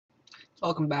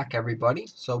Welcome back, everybody.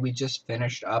 So we just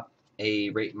finished up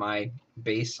a Rate My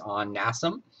base on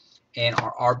NASM, and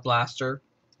our Art Blaster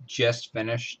just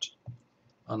finished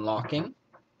unlocking.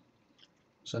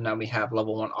 So now we have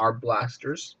level 1 Art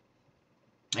Blasters,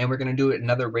 and we're going to do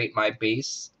another Rate My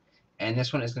base, and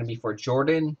this one is going to be for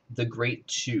Jordan the Great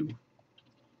 2.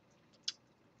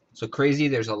 So crazy,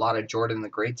 there's a lot of Jordan the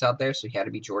Greats out there, so he had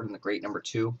to be Jordan the Great number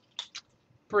 2.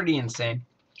 Pretty insane.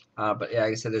 But yeah,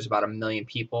 like I said, there's about 1 million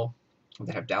people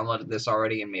that have downloaded this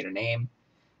already and made a name.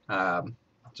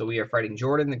 So we are fighting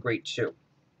Jordan the Great 2.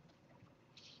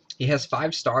 He has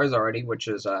 5 stars already, which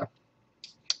is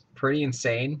pretty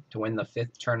insane to win the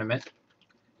 5th tournament.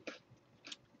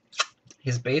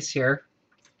 His base here,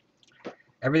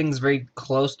 everything's very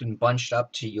close and bunched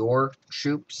up to your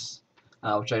troops,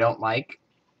 which I don't like.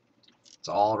 It's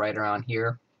all right around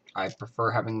here. I prefer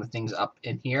having the things up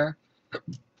in here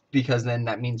because then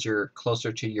that means you're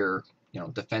closer to your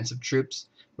defensive troops,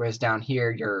 whereas down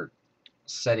here you're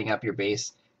setting up your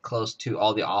base close to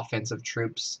all the offensive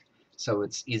troops, so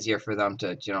it's easier for them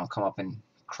to come up and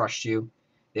crush you.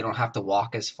 They don't have to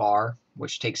walk as far,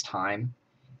 which takes time,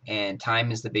 and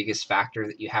time is the biggest factor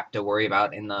that you have to worry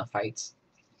about in the fights.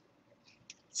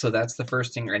 So that's the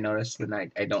first thing I noticed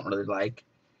that I don't really like.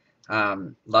 A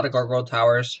lot of gargoyle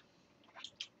towers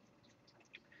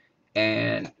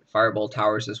and fireball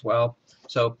towers as well,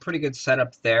 so pretty good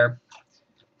setup there.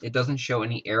 It doesn't show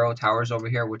any arrow towers over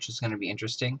here, which is going to be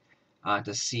interesting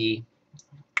to see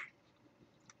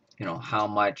how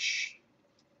much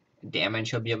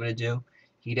damage he'll be able to do.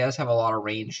 He does have a lot of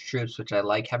ranged troops, which I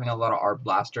like, having a lot of art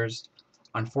blasters.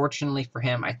 Unfortunately for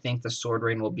him, I think the sword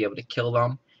rain will be able to kill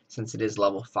them since it is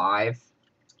level 5.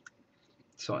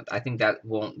 So I think that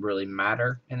won't really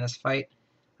matter in this fight.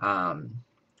 But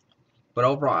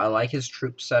overall, I like his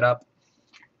troop setup.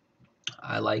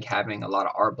 I like having a lot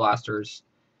of art blasters.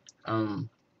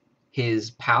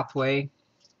 His pathway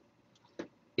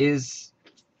is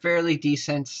fairly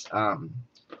decent. I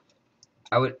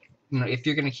would, if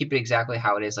you're going to keep it exactly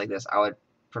how it is like this, I would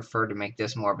prefer to make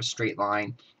this more of a straight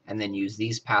line and then use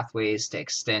these pathways to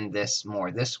extend this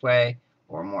more this way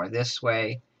or more this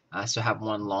way, so have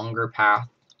one longer path.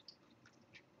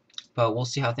 But we'll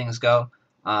see how things go.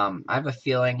 I have a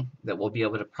feeling that we'll be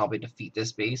able to probably defeat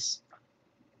this base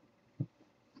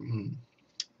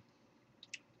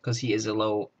because he is a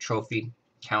low trophy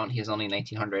count. He is only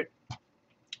 1900.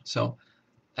 So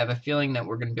I have a feeling that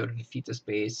we're going to be able to defeat this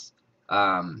base.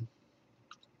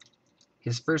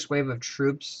 His first wave of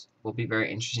troops will be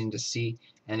very interesting to see,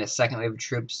 and his second wave of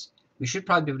troops, we should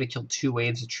probably be able to kill 2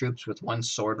 waves of troops with 1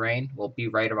 sword rain. We'll be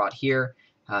right about here.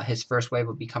 His first wave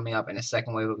will be coming up, and his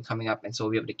second wave will be coming up, and so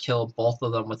we'll be able to kill both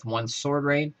of them with 1 sword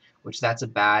rain, which that's a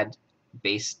bad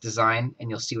base design,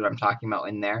 and you'll see what I'm talking about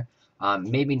in there.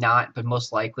 Maybe not, but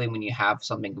most likely when you have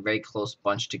something very close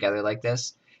bunched together like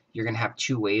this, you're going to have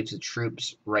 2 waves of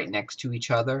troops right next to each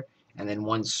other, and then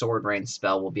 1 sword rain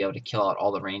spell will be able to kill out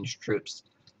all the ranged troops.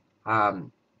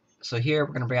 So here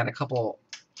we're going to bring out a couple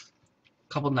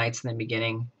knights in the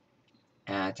beginning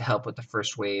to help with the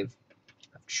first wave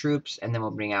of troops, and then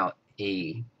we'll bring out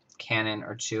a cannon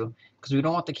or 2 because we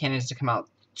don't want the cannons to come out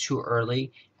too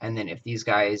early, and then if these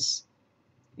guys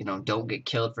don't get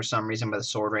killed for some reason by the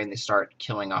sword rain, they start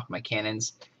killing off my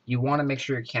cannons. You want to make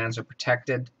sure your cannons are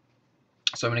protected.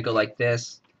 So I'm going to go like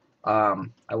this. I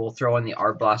will throw in the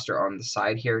art blaster on the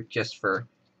side here just for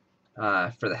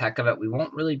the heck of it. We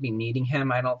won't really be needing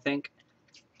him, I don't think.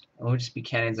 We'll just be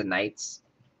cannons and knights.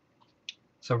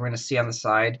 So we're going to see on the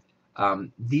side.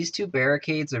 These 2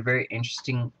 barricades are very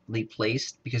interestingly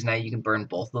placed because now you can burn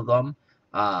both of them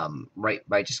right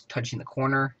by just touching the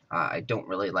corner. I don't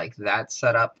really like that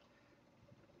setup.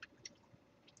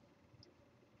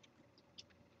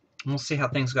 We'll see how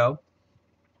things go.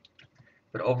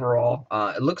 But overall,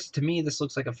 this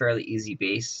looks like a fairly easy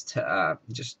base to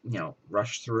just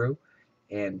rush through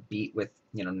and beat with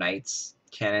knights,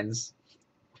 cannons.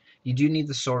 You do need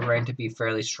the sword rain to be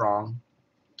fairly strong,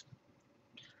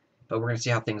 but we're gonna see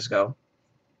how things go.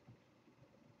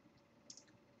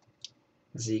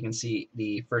 So you can see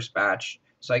the first batch.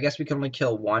 So I guess we can only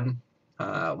kill one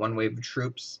wave of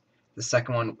troops. The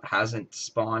second one hasn't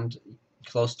spawned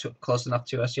close enough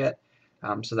to us yet,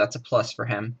 so that's a plus for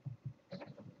him.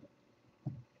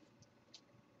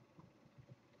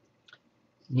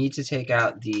 Need to take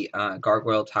out the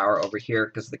gargoyle tower over here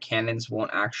because the cannons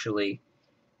won't actually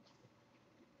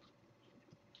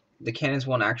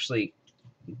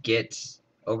get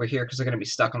over here because they're going to be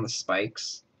stuck on the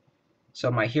spikes. So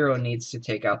my hero needs to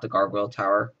take out the gargoyle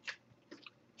tower,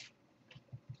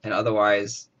 and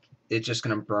otherwise it's just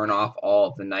going to burn off all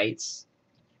of the knights.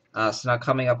 So now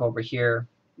coming up over here,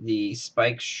 The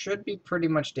spikes should be pretty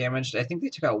much damaged. I think they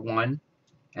took out one,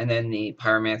 and then the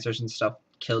pyromancers and stuff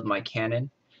killed my cannon.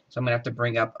 So I'm going to have to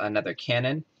bring up another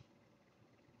cannon.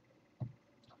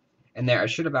 And there, I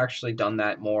should have actually done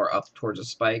that more up towards the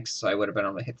spikes, so I would have been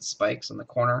able to hit the spikes on the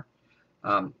corner.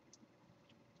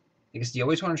 Because you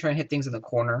always want to try and hit things in the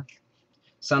corner.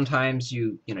 Sometimes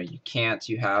you can't.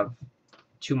 You have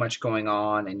too much going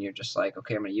on, and you're just like,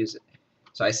 okay, I'm going to use it.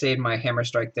 So I saved my hammer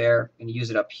strike there, and use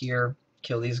it up here,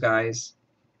 kill these guys.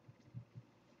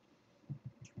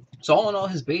 So all in all,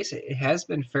 his base, it has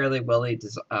been fairly well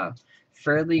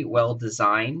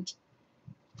designed.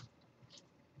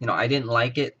 I didn't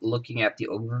like it looking at the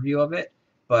overview of it,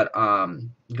 but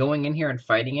going in here and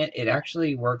fighting it, it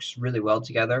actually works really well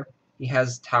together. He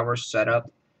has towers set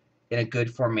up in a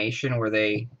good formation where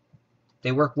they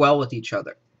work well with each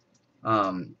other.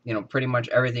 Pretty much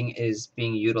everything is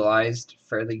being utilized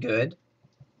fairly good.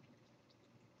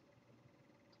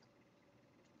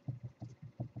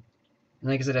 And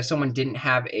like I said, if someone didn't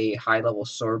have a high-level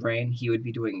sword rain, he would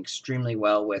be doing extremely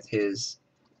well with his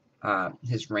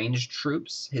ranged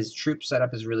troops. His troop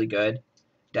setup is really good.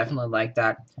 Definitely like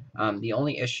that. The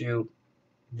only issue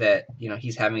that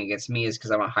he's having against me is because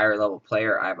I'm a higher level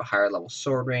player. I have a higher level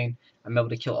sword rain. I'm able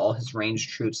to kill all his ranged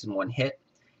troops in one hit.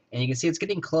 And you can see it's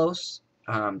getting close.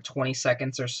 20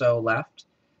 seconds or so left.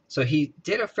 So he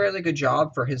did a fairly good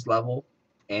job for his level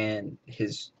and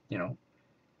his,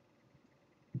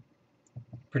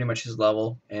 pretty much his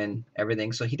level and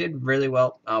everything. So he did really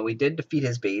well. We did defeat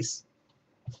his base.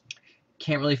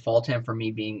 Can't really fault him for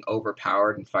me being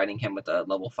overpowered and fighting him with a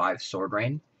level 5 sword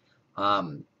rain.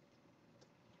 But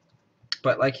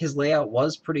like his layout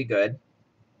was pretty good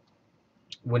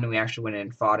when we actually went in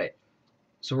and fought it.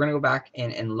 So we're going to go back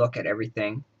and look at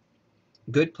everything.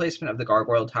 Good placement of the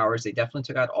gargoyle towers. They definitely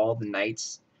took out all the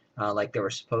knights like they were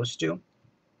supposed to.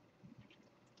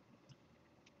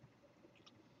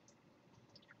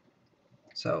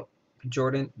 So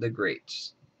Jordan the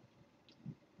Great.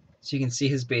 So you can see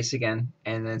his base again,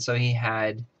 and then so he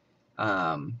had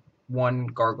one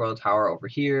gargoyle tower over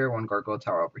here, one gargoyle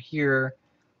tower over here.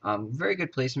 Very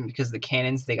good placement because the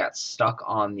cannons, they got stuck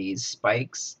on these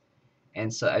spikes,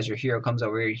 and so as your hero comes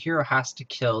over, your hero has to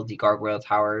kill the gargoyle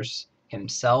towers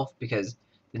himself because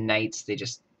the knights, they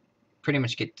just pretty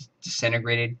much get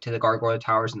disintegrated to the gargoyle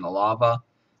towers in the lava.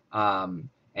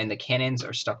 And the cannons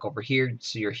are stuck over here,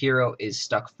 so your hero is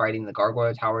stuck fighting the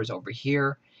gargoyle towers over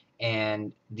here,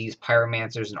 and these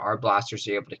pyromancers and art blasters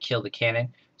are able to kill the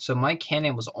cannon. So my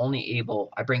cannon was only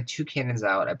able, I bring 2 cannons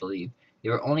out, I believe. They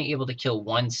were only able to kill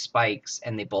 1 spikes,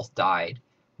 and they both died,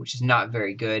 which is not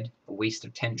very good. A waste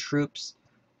of 10 troops.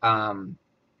 I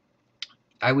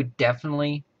would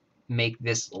definitely make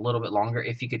this a little bit longer.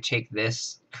 If you could take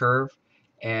this curve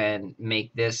and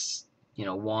make this,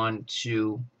 1,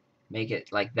 2, make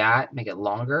it like that, make it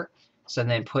longer. So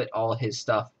then put all his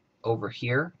stuff over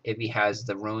here. If he has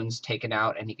the runes taken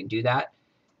out and he can do that,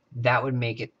 that would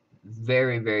make it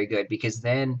very, very good, because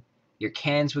then your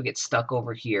cannons would get stuck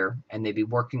over here and they'd be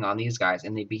working on these guys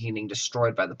and they'd be getting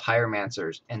destroyed by the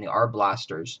pyromancers and the art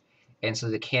blasters. And so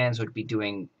the cannons would be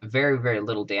doing very, very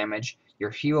little damage.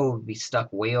 Your hero would be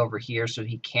stuck way over here, so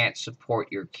he can't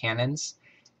support your cannons,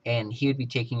 and he would be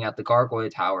taking out the gargoyle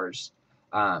towers.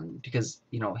 Because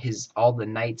all the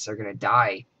knights are gonna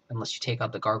die unless you take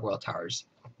out the gargoyle towers.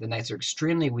 The knights are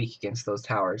extremely weak against those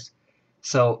towers.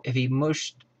 So if he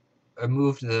moved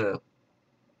the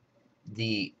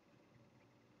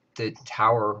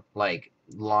tower like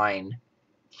line,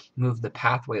 move the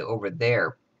pathway over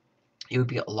there, it would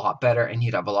be a lot better, and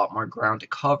he'd have a lot more ground to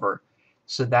cover.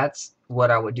 So that's what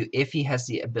I would do if he has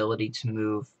the ability to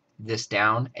move this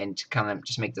down and to kind of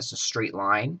just make this a straight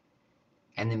line,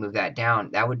 and then move that down.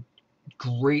 That would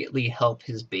greatly help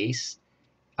his base.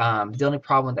 The only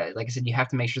problem with that, like I said, you have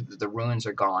to make sure that the runes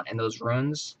are gone, and those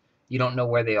runes, you don't know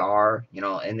where they are,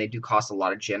 and they do cost a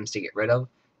lot of gems to get rid of.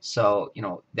 So,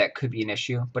 that could be an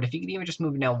issue. But if you could even just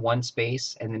move down 1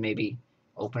 space and then maybe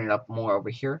open it up more over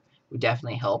here, would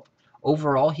definitely help.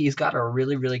 Overall, he's got a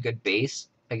really, really good base,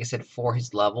 like I said, for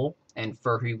his level and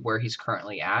for where he's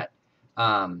currently at.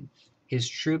 His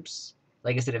troops,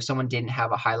 like I said, if someone didn't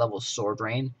have a high-level sword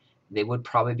rain, they would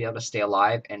probably be able to stay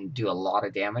alive and do a lot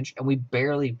of damage. And we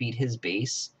barely beat his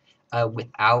base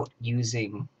without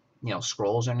using,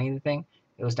 scrolls or anything.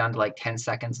 It was down to like 10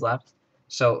 seconds left.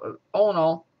 So all in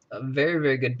all, a very,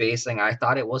 very good basing. I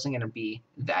thought it wasn't going to be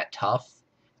that tough,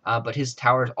 but his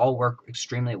towers all work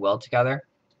extremely well together.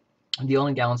 The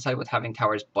only downside with having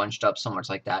towers bunched up so much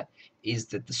like that is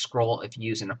that the scroll, if you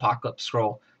use an apocalypse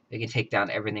scroll, they can take down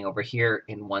everything over here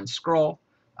in 1 scroll.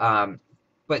 But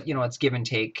it's give and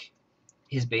take.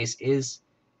 His base is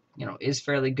is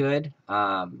fairly good.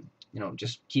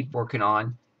 Just keep working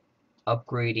on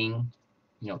upgrading,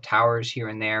 towers here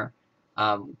and there.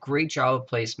 Great job of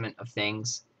placement of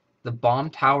things. The bomb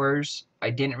towers,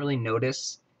 I didn't really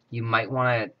notice. You might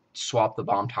want to swap the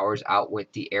bomb towers out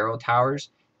with the arrow towers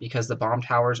because the bomb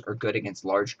towers are good against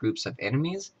large groups of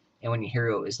enemies and when your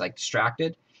hero is like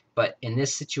distracted. But in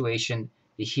this situation,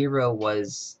 the hero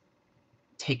was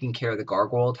taking care of the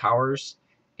gargoyle towers,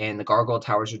 and the gargoyle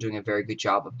towers are doing a very good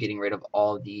job of getting rid of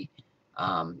all the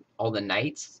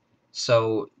knights.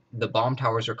 So the bomb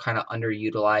towers are kind of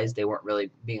underutilized. They weren't really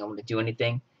being able to do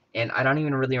anything, and I don't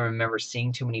even really remember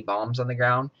seeing too many bombs on the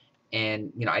ground.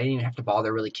 And I didn't even have to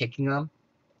bother really kicking them.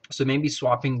 So maybe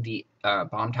swapping the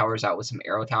bomb towers out with some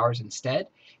arrow towers instead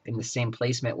in the same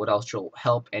placement would also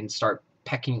help and start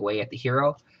pecking away at the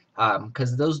hero,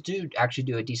 because those do actually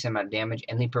do a decent amount of damage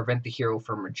and they prevent the hero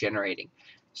from regenerating.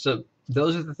 So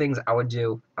those are the things I would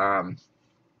do.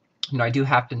 I do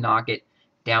have to knock it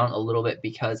down a little bit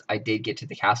because I did get to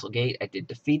the castle gate. I did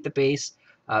defeat the base.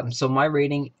 So my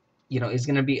rating, is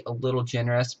going to be a little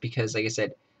generous because, like I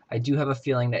said, I do have a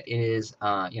feeling that it is,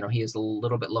 he is a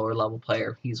little bit lower level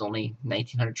player. He's only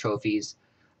 1,900 trophies.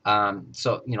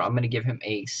 So, I'm going to give him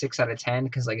a 6 out of 10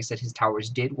 because, like I said, his towers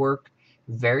did work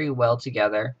very well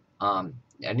together. I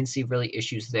didn't see really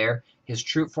issues there. His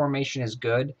troop formation is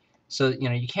good. So,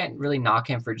 you can't really knock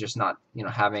him for just not,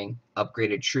 having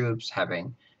upgraded troops,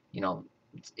 having,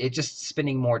 it just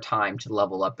spending more time to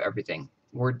level up everything.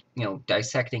 We're,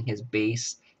 dissecting his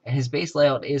base, and his base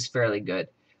layout is fairly good,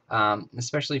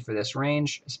 especially for this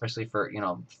range, especially for,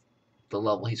 the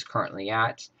level he's currently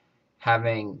at.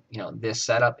 Having, this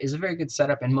setup is a very good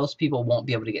setup, and most people won't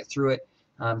be able to get through it,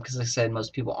 because, like I said,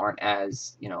 most people aren't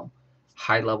as,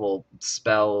 high-level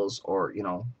spells or,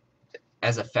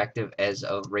 as effective as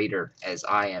a raider as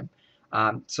I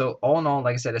am. So all in all,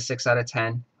 like I said, a 6 out of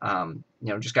 10.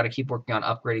 Just got to keep working on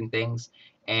upgrading things,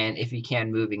 and if you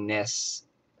can, moving this,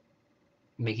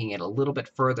 making it a little bit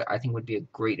further, I think would be a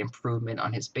great improvement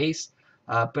on his base.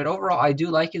 But overall, I do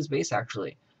like his base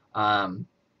actually.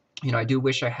 I do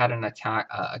wish I had an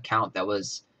account that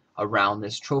was around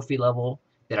this trophy level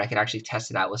that I could actually test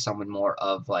it out with someone more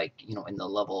of like, in the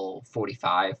level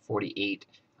 45, 48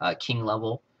 king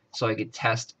level, so I could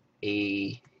test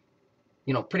a,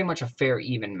 pretty much a fair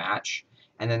even match,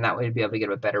 and then that way I'd be able to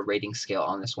get a better rating scale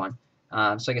on this one.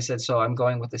 So like I said, so I'm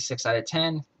going with a 6 out of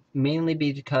 10, mainly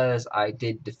because I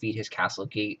did defeat his castle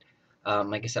gate.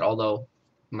 Like I said, although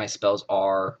my spells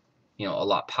are, a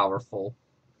lot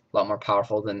more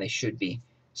powerful than they should be.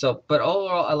 So, but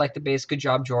overall, I like the base. Good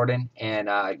job, Jordan, and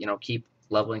keep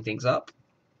leveling things up.